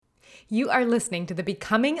You are listening to the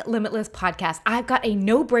Becoming Limitless podcast. I've got a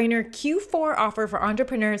no-brainer Q4 offer for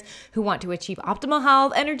entrepreneurs who want to achieve optimal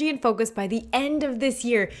health, energy, and focus by the end of this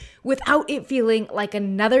year without it feeling like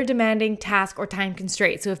another demanding task or time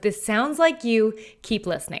constraint. So if this sounds like you, keep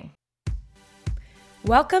listening.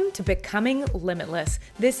 Welcome to Becoming Limitless.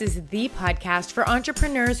 This is the podcast for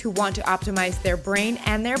entrepreneurs who want to optimize their brain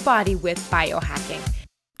and their body with biohacking.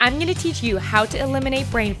 I'm going to teach you how to eliminate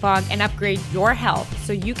brain fog and upgrade your health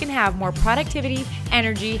so you can have more productivity,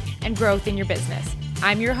 energy, and growth in your business.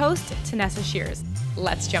 I'm your host, Tanessa Shears.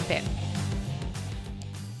 Let's jump in.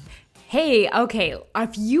 Hey, okay,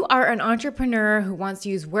 if you are an entrepreneur who wants to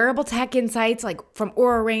use wearable tech insights like from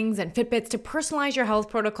Oura Rings and Fitbits to personalize your health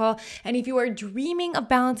protocol, and if you are dreaming of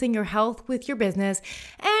balancing your health with your business,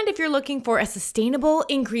 and if you're looking for a sustainable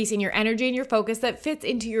increase in your energy and your focus that fits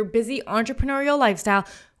into your busy entrepreneurial lifestyle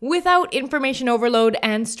without information overload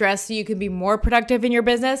and stress so you can be more productive in your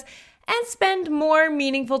business, and spend more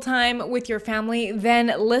meaningful time with your family,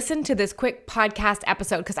 then listen to this quick podcast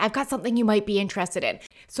episode because I've got something you might be interested in.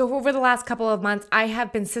 So over the last couple of months, I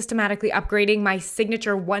have been systematically upgrading my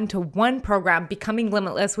signature one-to-one program, Becoming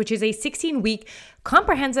Limitless, which is a 16-week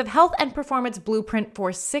comprehensive health and performance blueprint for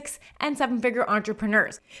 6- and 7-figure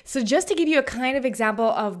entrepreneurs. So just to give you a kind of example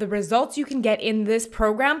of the results you can get in this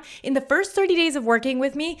program, in the first 30 days of working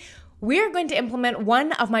with me, we're going to implement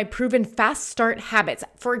one of my proven fast start habits.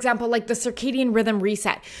 For example, like the circadian rhythm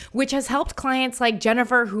reset, which has helped clients like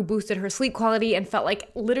Jennifer, who boosted her sleep quality and felt like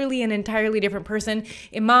literally an entirely different person,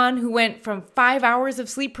 Iman, who went from 5 hours of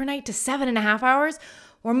sleep per night to 7.5 hours,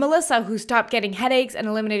 or Melissa, who stopped getting headaches and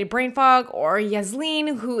eliminated brain fog, or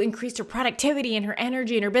Yasleen, who increased her productivity and her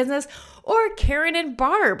energy in her business, or Karen and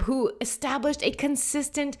Barb, who established a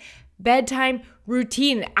consistent bedtime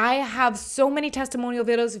routine. I have so many testimonial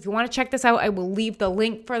videos. If you want to check this out, I will leave the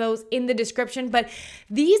link for those in the description. But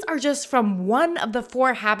these are just from one of the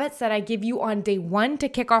 4 habits that I give you on day 1 to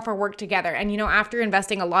kick off our work together. And after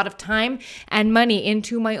investing a lot of time and money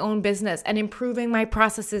into my own business and improving my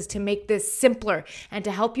processes to make this simpler and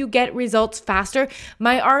to help you get results faster,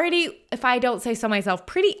 my already, if I don't say so myself,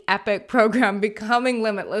 pretty epic program, Becoming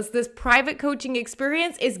Limitless, this private coaching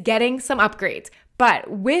experience is getting some upgrades.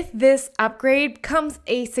 But with this upgrade comes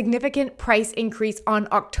a significant price increase on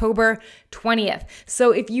October 20th.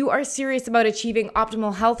 So if you are serious about achieving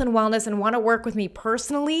optimal health and wellness and want to work with me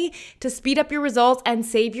personally to speed up your results and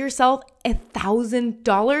save yourself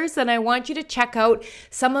 $1,000, then I want you to check out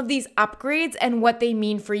some of these upgrades and what they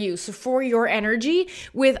mean for you. So for your energy,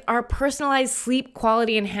 with our personalized sleep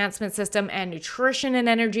quality enhancement system and nutrition and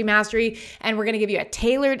energy mastery, and we're going to give you a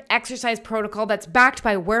tailored exercise protocol that's backed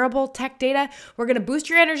by wearable tech data, we're going to boost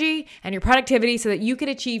your energy and your productivity so that you can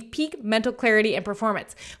achieve peak mental clarity and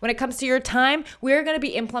performance. When it comes to your time, we're going to be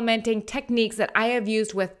implementing techniques that I have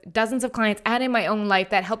used with dozens of clients and in my own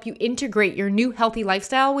life that help you integrate your new healthy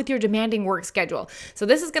lifestyle with your demanding work schedule. So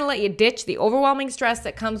this is going to let you ditch the overwhelming stress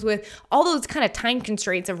that comes with all those kind of time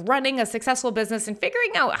constraints of running a successful business and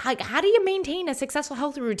figuring out how do you maintain a successful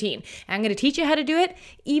health routine. And I'm going to teach you how to do it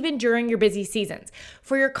even during your busy seasons.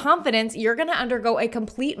 For your confidence, you're going to undergo a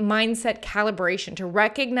complete mindset calibration to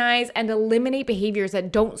recognize and eliminate behaviors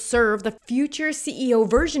that don't serve the future CEO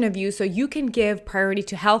version of you so you can give priority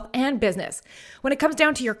to health and business. When it comes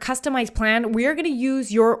down to your customized plan, we are going to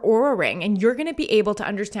use your Oura Ring, and you're going to be able to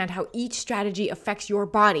understand how each strategy affects your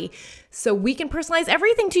body so we can personalize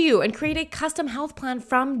everything to you and create a custom health plan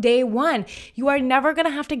from day 1. You are never going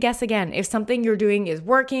to have to guess again if something you're doing is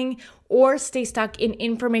working or stay stuck in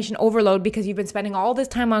information overload because you've been spending all this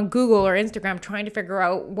time on Google or Instagram trying to figure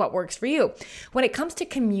out what works for you. When it comes to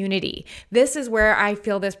community, this is where I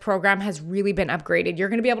feel this program has really been upgraded. You're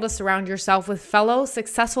going to be able to surround yourself with fellow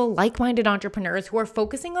successful, like-minded entrepreneurs who are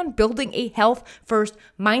focusing on building a health-first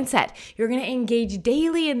mindset. You're going to engage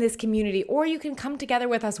daily in this community, or you can come together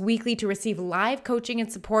with us weekly to receive live coaching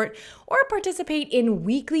and support or participate in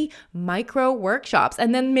weekly micro workshops.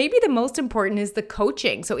 And then maybe the most important is the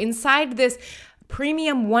coaching. So inside this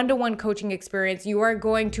premium one-to-one coaching experience, you are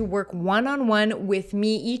going to work one-on-one with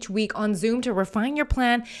me each week on Zoom to refine your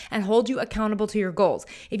plan and hold you accountable to your goals.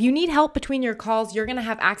 If you need help between your calls, you're going to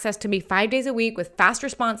have access to me 5 days a week with fast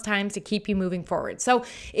response times to keep you moving forward. So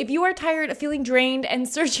if you are tired of feeling drained and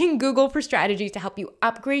searching Google for strategies to help you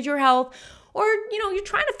upgrade your health, or you're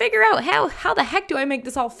trying to figure out how the heck do I make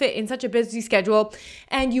this all fit in such a busy schedule,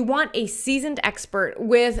 and you want a seasoned expert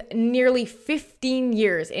with nearly 15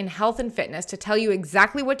 years in health and fitness to tell you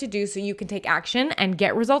exactly what to do so you can take action and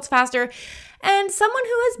get results faster, and someone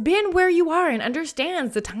who has been where you are and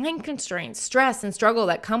understands the time constraints, stress, and struggle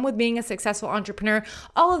that come with being a successful entrepreneur,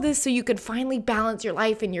 all of this so you can finally balance your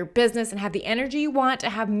life and your business and have the energy you want to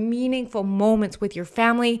have meaningful moments with your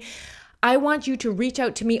family. I want you to reach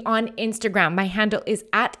out to me on Instagram. My handle is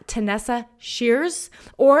 @Tanessa_Shears,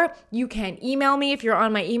 or you can email me if you're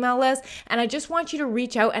on my email list. And I just want you to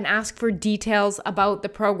reach out and ask for details about the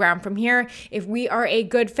program. From here, if we are a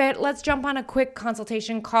good fit, let's jump on a quick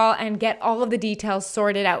consultation call and get all of the details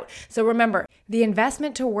sorted out. So remember, the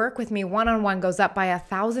investment to work with me one-on-one goes up by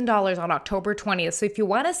 $1,000 on October 20th. So if you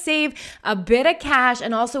want to save a bit of cash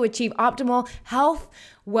and also achieve optimal health,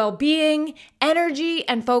 well-being, energy,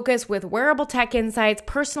 and focus with wearable tech insights,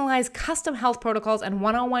 personalized custom health protocols, and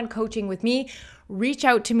one-on-one coaching with me, reach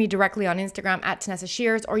out to me directly on Instagram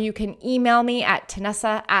 @TanessaShears, or you can email me at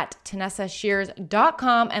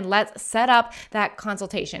Tanessa@TanessaShears.com, and let's set up that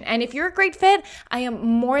consultation. And if you're a great fit, I am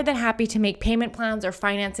more than happy to make payment plans or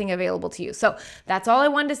financing available to you. So that's all I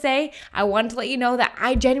wanted to say. I wanted to let you know that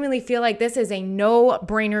I genuinely feel like this is a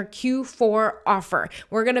no-brainer Q4 offer.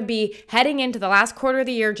 We're going to be heading into the last quarter of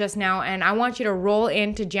the year just now, and I want you to roll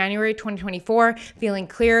into January 2024 feeling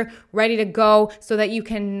clear, ready to go, so that you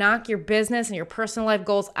can knock your business and your personal life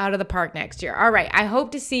goals out of the park next year. All right, I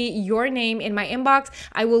hope to see your name in my inbox.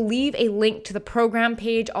 I will leave a link to the program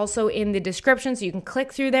page also in the description so you can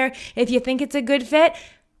click through there. If you think it's a good fit,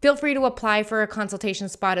 feel free to apply for a consultation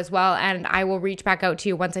spot as well, and I will reach back out to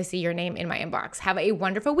you once I see your name in my inbox. Have a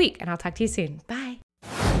wonderful week, and I'll talk to you soon. Bye.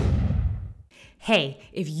 Hey,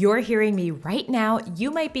 if you're hearing me right now, you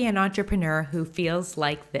might be an entrepreneur who feels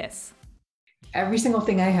like this. Every single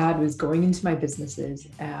thing I had was going into my businesses,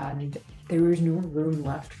 and there was no room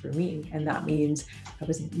left for me. And that means I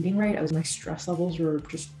wasn't eating right. My stress levels were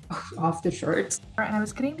just off the charts. And I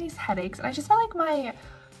was getting these headaches, and I just felt like my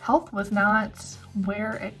health was not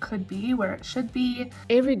where it could be, where it should be.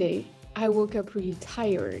 Every day, I woke up really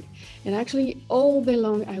tired, and actually all day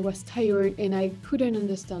long I was tired and I couldn't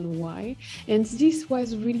understand why, and this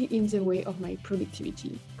was really in the way of my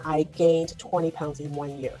productivity. I gained 20 pounds in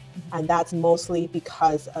 1 year, and that's mostly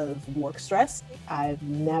because of work stress. I've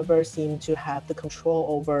never seemed to have the control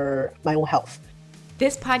over my own health.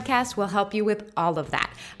 This podcast will help you with all of that.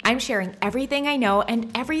 I'm sharing everything I know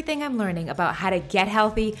and everything I'm learning about how to get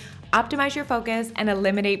healthy, optimize your focus, and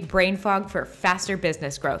eliminate brain fog for faster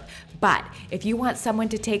business growth. But if you want someone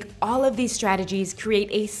to take all of these strategies, create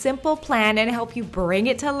a simple plan, and help you bring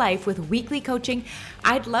it to life with weekly coaching,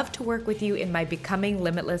 I'd love to work with you in my Becoming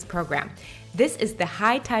Limitless program. This is the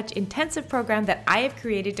high-touch intensive program that I have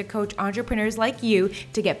created to coach entrepreneurs like you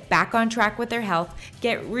to get back on track with their health,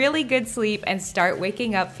 get really good sleep, and start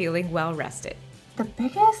waking up feeling well-rested. The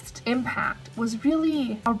biggest impact was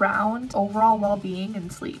really around overall well-being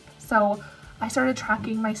and sleep. So I started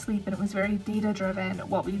tracking my sleep, and it was very data-driven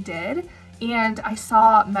what we did. And I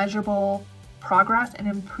saw measurable progress and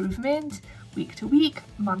improvement week to week,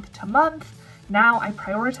 month to month. Now I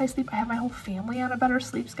prioritize sleep. I have my whole family on a better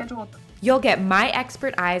sleep schedule. You'll get my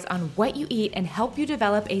expert eyes on what you eat and help you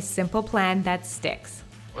develop a simple plan that sticks.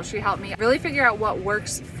 Well, she helped me really figure out what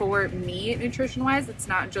works for me nutrition-wise. It's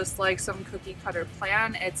not just like some cookie cutter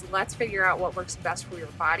plan. It's let's figure out what works best for your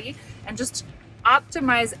body and just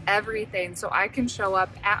optimize everything so I can show up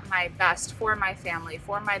at my best for my family,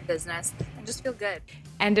 for my business, and just feel good.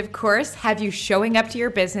 And of course, have you showing up to your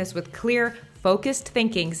business with clear, focused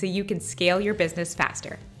thinking so you can scale your business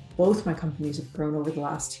faster. Both my companies have grown over the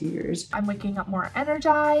last 2 years. I'm waking up more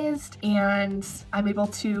energized, and I'm able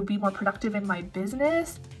to be more productive in my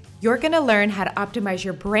business. You're going to learn how to optimize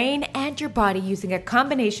your brain and your body using a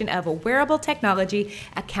combination of wearable technology,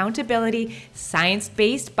 accountability,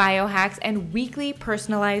 science-based biohacks, and weekly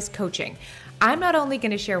personalized coaching. I'm not only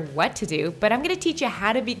going to share what to do, but I'm going to teach you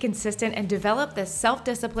how to be consistent and develop the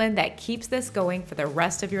self-discipline that keeps this going for the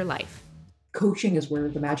rest of your life. Coaching is where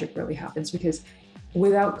the magic really happens, because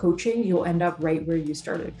without coaching, you'll end up right where you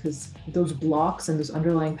started, because those blocks and those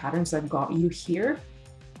underlying patterns that got you here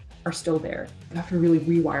are still there. You have to really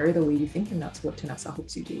rewire the way you think, and that's what Tanessa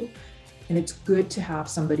helps you do. And it's good to have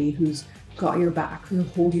somebody who's got your back, who will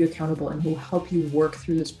hold you accountable, and who will help you work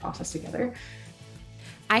through this process together.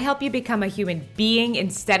 I help you become a human being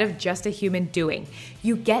instead of just a human doing.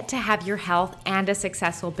 You get to have your health and a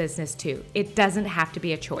successful business too. It doesn't have to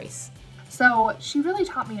be a choice. So she really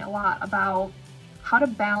taught me a lot about how to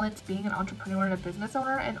balance being an entrepreneur and a business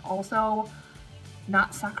owner, and also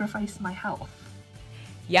not sacrifice my health.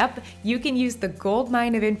 Yep, you can use the gold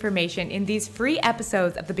mine of information in these free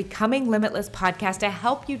episodes of the Becoming Limitless podcast to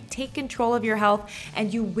help you take control of your health,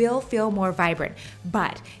 and you will feel more vibrant.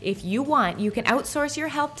 But if you want, you can outsource your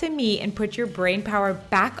health to me and put your brain power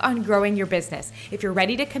back on growing your business. If you're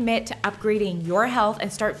ready to commit to upgrading your health and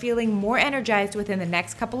start feeling more energized within the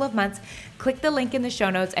next couple of months, click the link in the show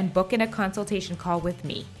notes and book in a consultation call with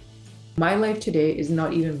me. My life today is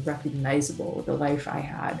not even recognizable with the life I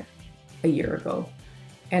had a year ago.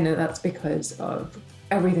 And that's because of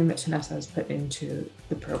everything that Tanessa has put into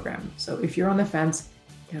the program. So if you're on the fence,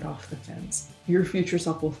 get off the fence. Your future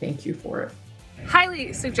self will thank you for it.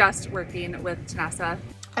 Highly suggest working with Tanessa.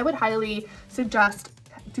 I would highly suggest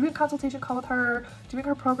doing a consultation call with her, doing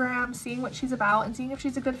her program, seeing what she's about, and seeing if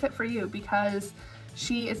she's a good fit for you, because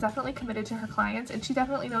she is definitely committed to her clients and she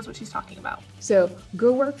definitely knows what she's talking about. So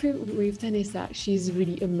go work with Tanessa. She's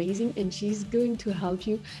really amazing and she's going to help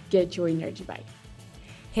you get your energy back.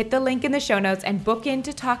 Hit the link in the show notes and book in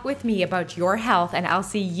to talk with me about your health, and I'll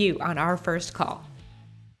see you on our first call.